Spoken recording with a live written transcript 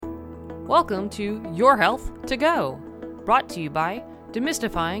Welcome to Your Health to Go, brought to you by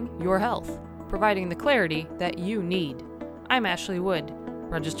Demystifying Your Health, providing the clarity that you need. I'm Ashley Wood,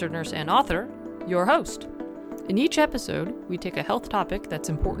 registered nurse and author, your host. In each episode, we take a health topic that's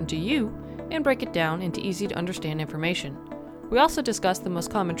important to you and break it down into easy-to-understand information. We also discuss the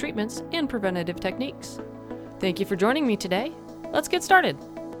most common treatments and preventative techniques. Thank you for joining me today. Let's get started.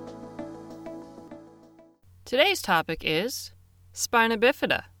 Today's topic is spina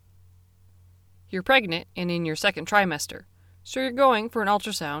bifida. You're pregnant and in your second trimester, so you're going for an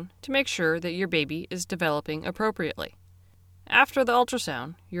ultrasound to make sure that your baby is developing appropriately. After the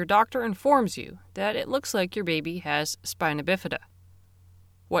ultrasound, your doctor informs you that it looks like your baby has spina bifida.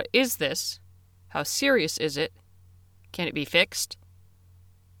 What is this? How serious is it? Can it be fixed?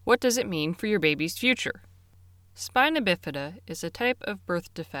 What does it mean for your baby's future? Spina bifida is a type of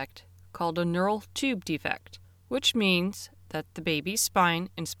birth defect called a neural tube defect, which means that the baby's spine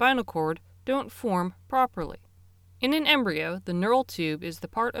and spinal cord don't form properly. In an embryo, the neural tube is the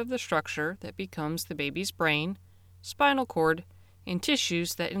part of the structure that becomes the baby's brain, spinal cord, and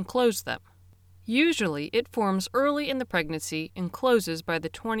tissues that enclose them. Usually, it forms early in the pregnancy and closes by the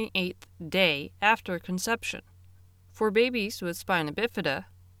 28th day after conception. For babies with spina bifida,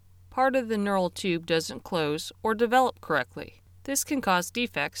 part of the neural tube doesn't close or develop correctly. This can cause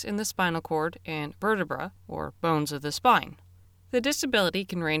defects in the spinal cord and vertebra, or bones of the spine. The disability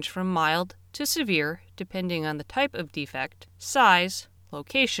can range from mild to severe depending on the type of defect, size,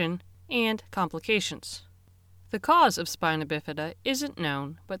 location, and complications. The cause of spina bifida isn't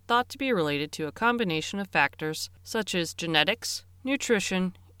known but thought to be related to a combination of factors such as genetics,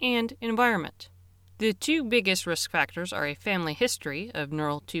 nutrition, and environment. The two biggest risk factors are a family history of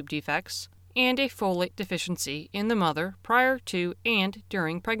neural tube defects and a folate deficiency in the mother prior to and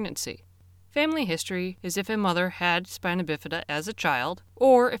during pregnancy. Family history is if a mother had spina bifida as a child,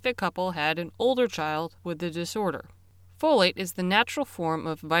 or if a couple had an older child with the disorder. Folate is the natural form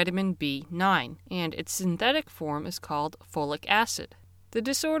of vitamin B9, and its synthetic form is called folic acid. The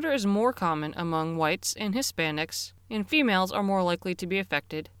disorder is more common among whites and Hispanics, and females are more likely to be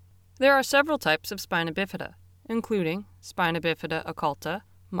affected. There are several types of spina bifida, including spina bifida occulta,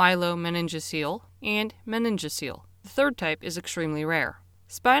 myelomeningocele, and meningocele. The third type is extremely rare.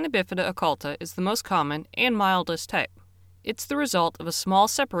 Spina bifida occulta is the most common and mildest type. It's the result of a small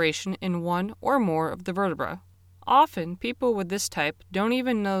separation in one or more of the vertebrae. Often, people with this type don't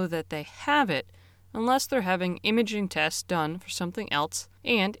even know that they have it unless they're having imaging tests done for something else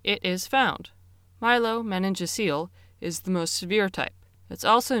and it is found. Myelomeningocele is the most severe type. It's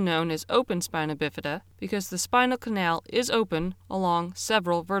also known as open spina bifida because the spinal canal is open along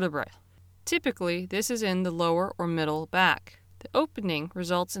several vertebrae. Typically, this is in the lower or middle back. The opening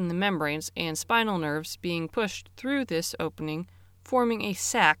results in the membranes and spinal nerves being pushed through this opening, forming a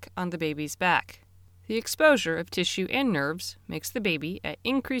sac on the baby's back. The exposure of tissue and nerves makes the baby at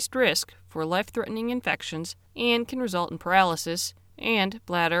increased risk for life-threatening infections and can result in paralysis and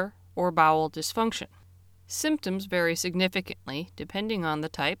bladder or bowel dysfunction. Symptoms vary significantly depending on the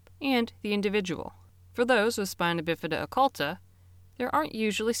type and the individual. For those with spina bifida occulta, there aren't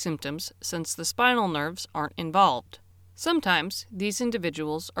usually symptoms since the spinal nerves aren't involved. Sometimes these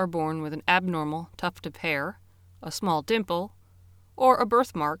individuals are born with an abnormal tuft of hair, a small dimple, or a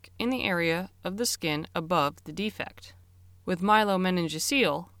birthmark in the area of the skin above the defect. With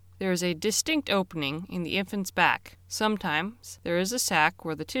myelomeningocele, there is a distinct opening in the infant's back. Sometimes there is a sac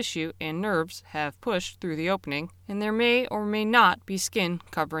where the tissue and nerves have pushed through the opening, and there may or may not be skin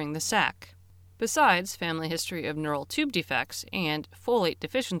covering the sac. Besides family history of neural tube defects and folate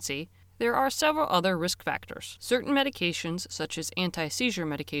deficiency, there are several other risk factors. Certain medications, such as anti-seizure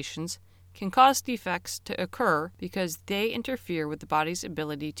medications, can cause defects to occur because they interfere with the body's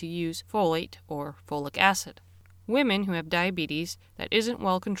ability to use folate or folic acid. Women who have diabetes that isn't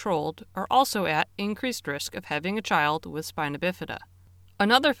well controlled are also at increased risk of having a child with spina bifida.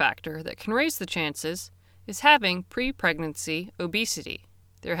 Another factor that can raise the chances is having pre-pregnancy obesity.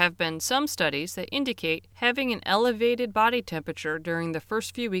 There have been some studies that indicate having an elevated body temperature during the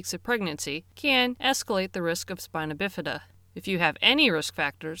first few weeks of pregnancy can escalate the risk of spina bifida. If you have any risk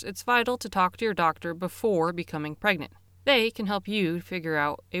factors, it's vital to talk to your doctor before becoming pregnant. They can help you figure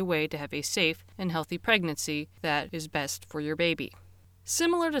out a way to have a safe and healthy pregnancy that is best for your baby.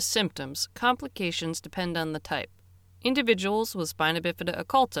 Similar to symptoms, complications depend on the type. Individuals with spina bifida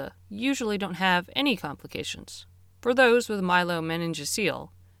occulta usually don't have any complications. For those with myelomeningocele,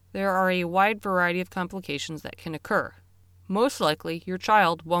 there are a wide variety of complications that can occur. Most likely, your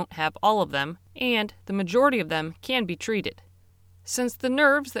child won't have all of them, and the majority of them can be treated. Since the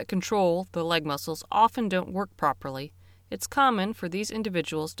nerves that control the leg muscles often don't work properly, it's common for these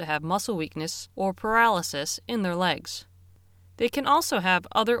individuals to have muscle weakness or paralysis in their legs. They can also have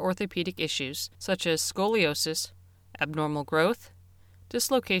other orthopedic issues such as scoliosis, abnormal growth,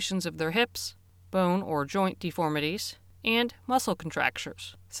 dislocations of their hips, bone or joint deformities, and muscle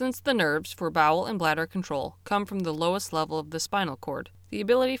contractures. Since the nerves for bowel and bladder control come from the lowest level of the spinal cord, the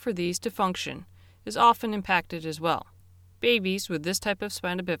ability for these to function is often impacted as well. Babies with this type of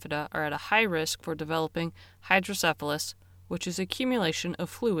spina bifida are at a high risk for developing hydrocephalus, which is accumulation of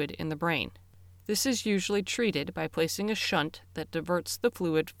fluid in the brain. This is usually treated by placing a shunt that diverts the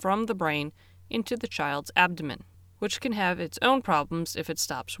fluid from the brain into the child's abdomen, which can have its own problems if it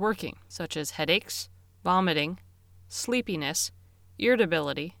stops working, such as headaches, vomiting, sleepiness,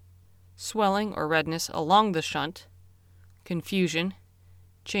 irritability, swelling or redness along the shunt, confusion,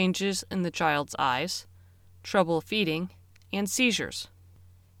 changes in the child's eyes, trouble feeding, and seizures.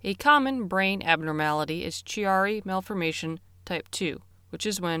 A common brain abnormality is Chiari malformation type 2, which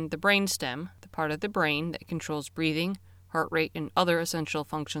is when the brainstem, the part of the brain that controls breathing, heart rate, and other essential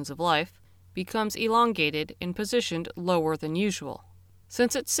functions of life, becomes elongated and positioned lower than usual.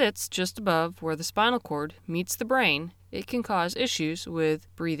 Since it sits just above where the spinal cord meets the brain, it can cause issues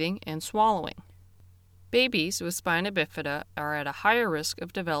with breathing and swallowing. Babies with spina bifida are at a higher risk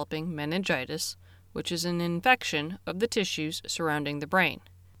of developing meningitis, which is an infection of the tissues surrounding the brain.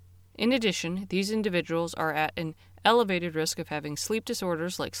 In addition, these individuals are at an elevated risk of having sleep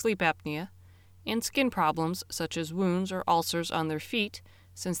disorders like sleep apnea, and skin problems such as wounds or ulcers on their feet,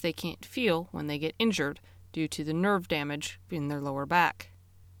 since they can't feel when they get injured due to the nerve damage in their lower back.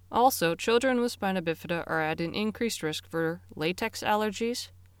 Also, children with spina bifida are at an increased risk for latex allergies,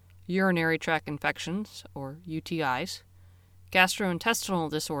 urinary tract infections, or UTIs, gastrointestinal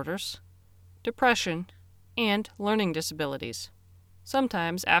disorders, depression, and learning disabilities.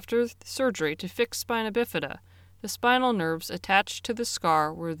 Sometimes, after surgery to fix spina bifida, the spinal nerves attach to the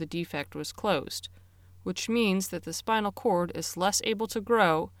scar where the defect was closed, which means that the spinal cord is less able to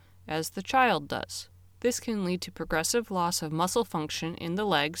grow as the child does. This can lead to progressive loss of muscle function in the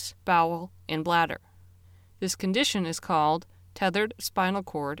legs, bowel, and bladder. This condition is called tethered spinal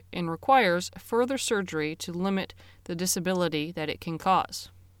cord and requires further surgery to limit the disability that it can cause.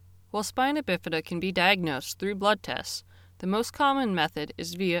 While spina bifida can be diagnosed through blood tests, the most common method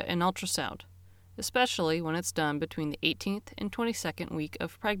is via an ultrasound, especially when it's done between the 18th and 22nd week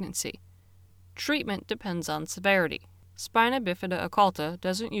of pregnancy. Treatment depends on severity. Spina bifida occulta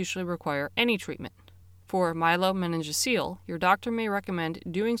doesn't usually require any treatment. For myelomeningocele, your doctor may recommend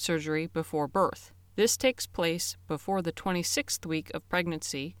doing surgery before birth. This takes place before the 26th week of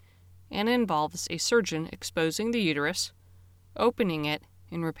pregnancy and involves a surgeon exposing the uterus, opening it,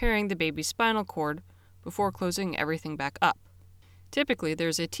 and repairing the baby's spinal cord before closing everything back up. Typically,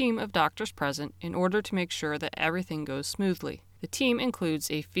 there's a team of doctors present in order to make sure that everything goes smoothly. The team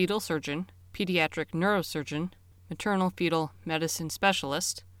includes a fetal surgeon, pediatric neurosurgeon, maternal fetal medicine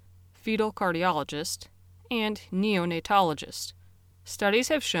specialist, fetal cardiologist, and neonatologist. Studies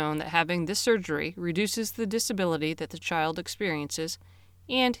have shown that having this surgery reduces the disability that the child experiences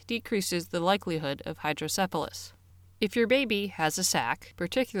and decreases the likelihood of hydrocephalus. If your baby has a sac,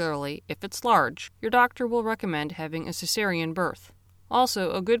 particularly if it's large, your doctor will recommend having a cesarean birth.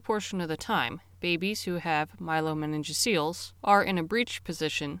 Also, a good portion of the time, babies who have myelomeningocele are in a breech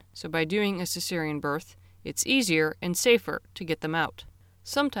position, so by doing a cesarean birth, it's easier and safer to get them out.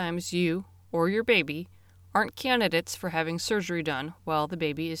 Sometimes you or your baby aren't candidates for having surgery done while the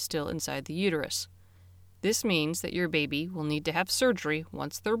baby is still inside the uterus. This means that your baby will need to have surgery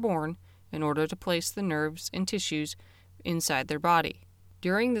once they're born in order to place the nerves and tissues inside their body.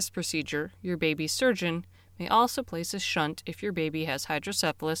 During this procedure, your baby's surgeon may also place a shunt if your baby has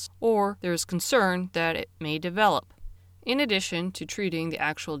hydrocephalus or there is concern that it may develop. In addition to treating the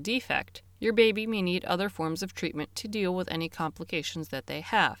actual defect, your baby may need other forms of treatment to deal with any complications that they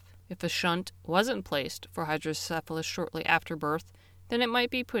have. If a shunt wasn't placed for hydrocephalus shortly after birth, then it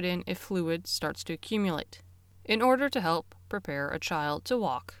might be put in if fluid starts to accumulate. In order to help prepare a child to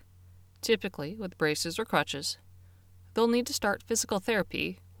walk, typically with braces or crutches, they'll need to start physical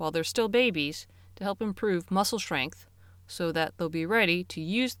therapy while they're still babies to help improve muscle strength so that they'll be ready to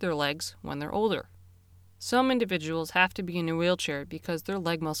use their legs when they're older. Some individuals have to be in a wheelchair because their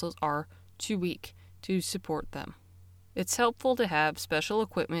leg muscles are too weak to support them. It's helpful to have special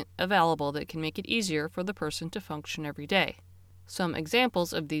equipment available that can make it easier for the person to function every day. Some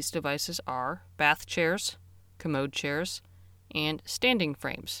examples of these devices are bath chairs, commode chairs, and standing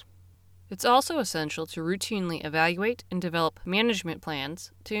frames. It's also essential to routinely evaluate and develop management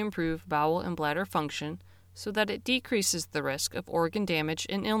plans to improve bowel and bladder function so that it decreases the risk of organ damage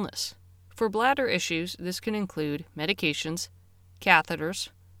and illness. For bladder issues, this can include medications, catheters,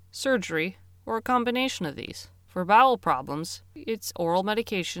 surgery, or a combination of these. For bowel problems, it's oral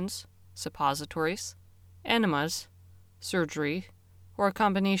medications, suppositories, enemas, surgery, or a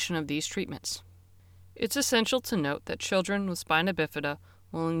combination of these treatments. It's essential to note that children with spina bifida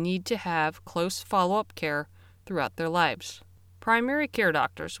will need to have close follow-up care throughout their lives. Primary care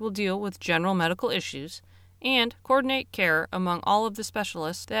doctors will deal with general medical issues and coordinate care among all of the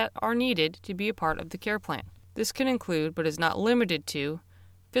specialists that are needed to be a part of the care plan. This can include, but is not limited to,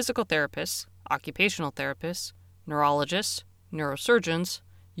 physical therapists, occupational therapists, neurologists, neurosurgeons,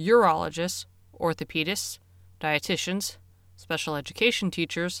 urologists, orthopedists, dietitians, special education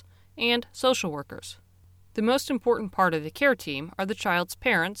teachers, and social workers. The most important part of the care team are the child's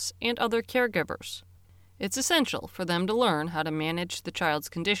parents and other caregivers. It's essential for them to learn how to manage the child's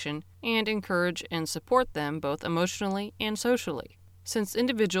condition and encourage and support them both emotionally and socially. Since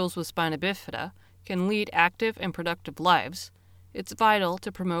individuals with spina bifida can lead active and productive lives, it's vital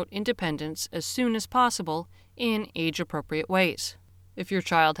to promote independence as soon as possible in age-appropriate ways. If your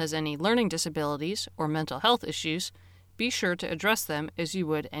child has any learning disabilities or mental health issues, be sure to address them as you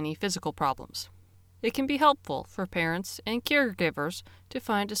would any physical problems. It can be helpful for parents and caregivers to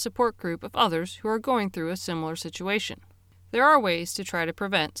find a support group of others who are going through a similar situation. There are ways to try to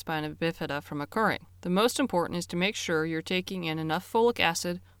prevent spina bifida from occurring. The most important is to make sure you're taking in enough folic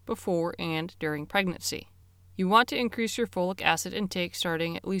acid before and during pregnancy. You want to increase your folic acid intake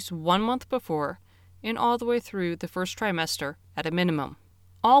starting at least 1 month before and all the way through the first trimester at a minimum.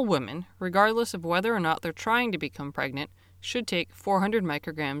 All women, regardless of whether or not they're trying to become pregnant, should take 400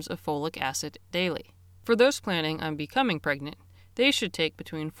 micrograms of folic acid daily. For those planning on becoming pregnant, they should take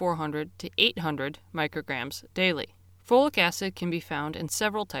between 400 to 800 micrograms daily. Folic acid can be found in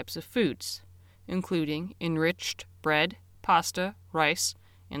several types of foods, including enriched bread, pasta, rice,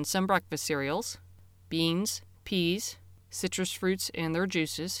 and some breakfast cereals, beans, peas, citrus fruits and their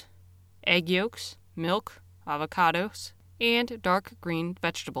juices, egg yolks, milk, avocados, and dark green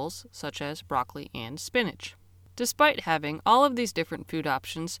vegetables such as broccoli and spinach. Despite having all of these different food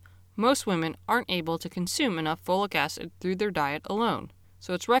options, most women aren't able to consume enough folic acid through their diet alone,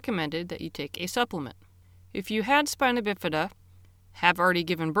 so it's recommended that you take a supplement. If you had spina bifida, have already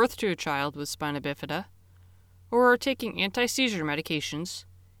given birth to a child with spina bifida, or are taking anti-seizure medications,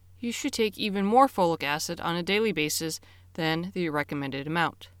 you should take even more folic acid on a daily basis than the recommended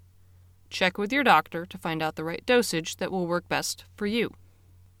amount. Check with your doctor to find out the right dosage that will work best for you.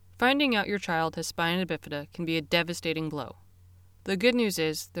 Finding out your child has spina bifida can be a devastating blow. The good news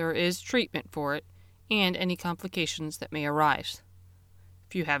is there is treatment for it and any complications that may arise.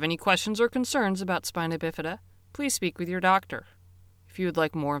 If you have any questions or concerns about spina bifida, please speak with your doctor. If you would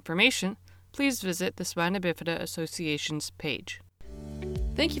like more information, please visit the Spina Bifida Association's page.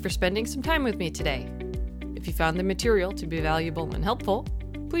 Thank you for spending some time with me today. If you found the material to be valuable and helpful,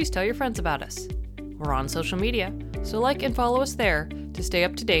 please tell your friends about us. We're on social media, so like and follow us there to stay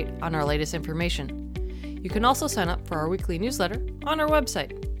up to date on our latest information. You can also sign up for our weekly newsletter on our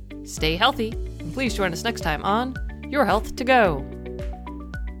website. Stay healthy, and please join us next time on Your Health to Go.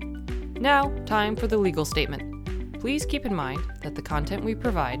 Now, time for the legal statement. Please keep in mind that the content we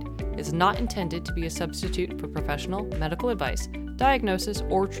provide is not intended to be a substitute for professional medical advice, diagnosis,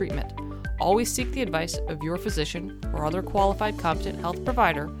 or treatment. Always seek the advice of your physician or other qualified competent health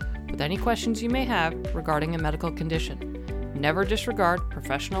provider with any questions you may have regarding a medical condition. Never disregard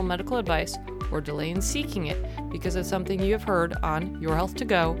professional medical advice or delay in seeking it because of something you have heard on Your Health to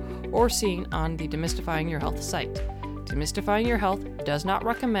Go or seen on the Demystifying Your Health site. Demystifying Your Health does not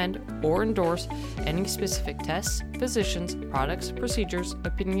recommend or endorse any specific tests, physicians, products, procedures,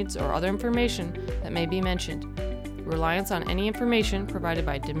 opinions, or other information that may be mentioned. Reliance on any information provided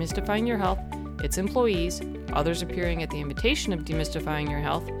by Demystifying Your Health, its employees, others appearing at the invitation of Demystifying Your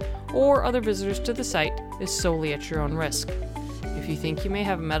Health, or other visitors to the site is solely at your own risk. If you think you may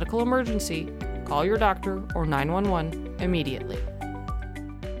have a medical emergency, call your doctor or 911 immediately.